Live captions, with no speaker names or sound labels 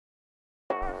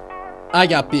I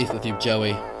got beef with you,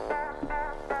 Joey.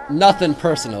 Nothing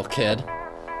personal, kid.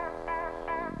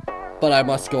 But I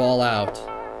must go all out.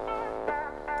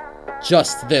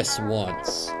 Just this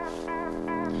once.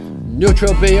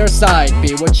 Neutral be your side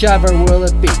B, whichever will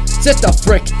it be. Sit the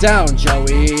frick down,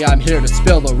 Joey. I'm here to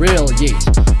spill the real yeet.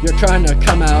 You're trying to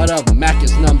come out of Mac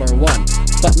is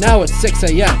 #1. But now it's 6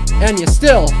 AM, and you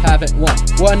still haven't won.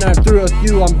 When I'm through with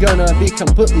you, I'm gonna be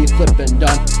completely flippin'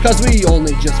 done. Cause we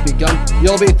only just begun,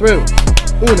 you'll be through.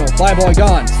 Uno, bye boy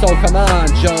gone, so come on,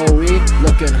 Joey.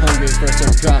 Looking hungry for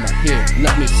some drama. Here,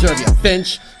 let me serve you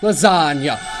Finch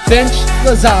Lasagna. Finch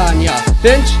Lasagna.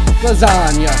 Finch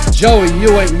Lasagna. Joey,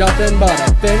 you ain't nothing but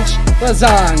a Finch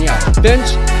Lasagna.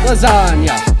 Finch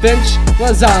Lasagna. Finch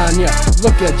Lasagna.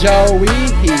 Look at Joey,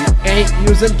 he ain't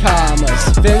using commas.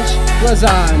 Finch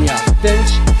Lasagna.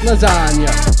 Finch Lasagna.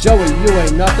 Joey, you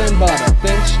ain't nothing but a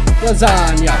Finch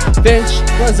Lasagna. Finch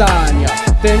Lasagna.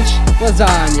 Finch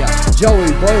Lasagna.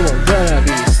 Joey boy, we're gonna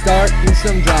be starting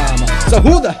some drama. So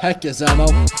who the heck is Elmo,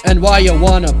 and why you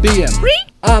wanna be him?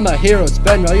 I'm a hero's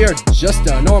Ben, well you're just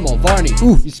a normal Varney.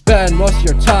 You spend most of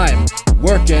your time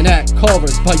working at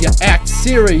Culver's, but you act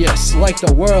serious like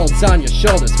the world's on your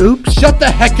shoulders. Oops. Shut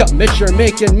the heck up, Mitch, you're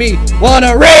making me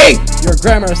wanna read! Your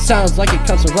grammar sounds like it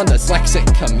comes from the dyslexic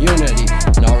community.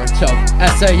 Naruto,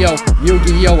 SAO,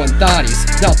 Yu-Gi-Oh, and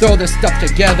Thotties. Now throw this stuff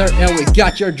together and we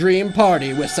got your dream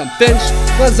party with some Finch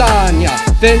Lasagna.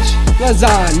 Finch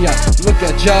Lasagna. Look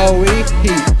at Joey,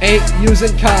 he ain't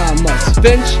using commas.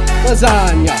 Finch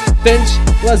Lasagna. Finch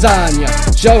Lasagna.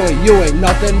 Joey, you ain't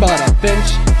nothing but a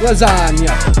Finch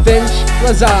Lasagna. Finch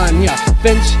Lasagna.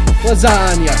 Finch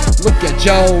Lasagna. Look at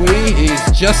Joey,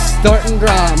 he's just starting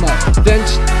drama.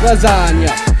 Finch Lasagna.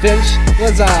 Finch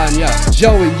Lasagna.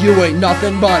 Joey, you ain't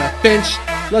nothing but a Finch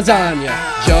Lasagna.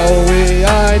 Joey,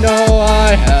 I know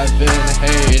I have been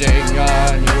hating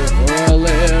on you for a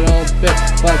little bit,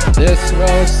 but this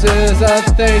roast is a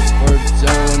thanks for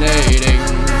donating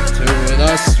to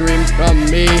the stream from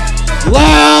me.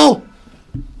 LOL!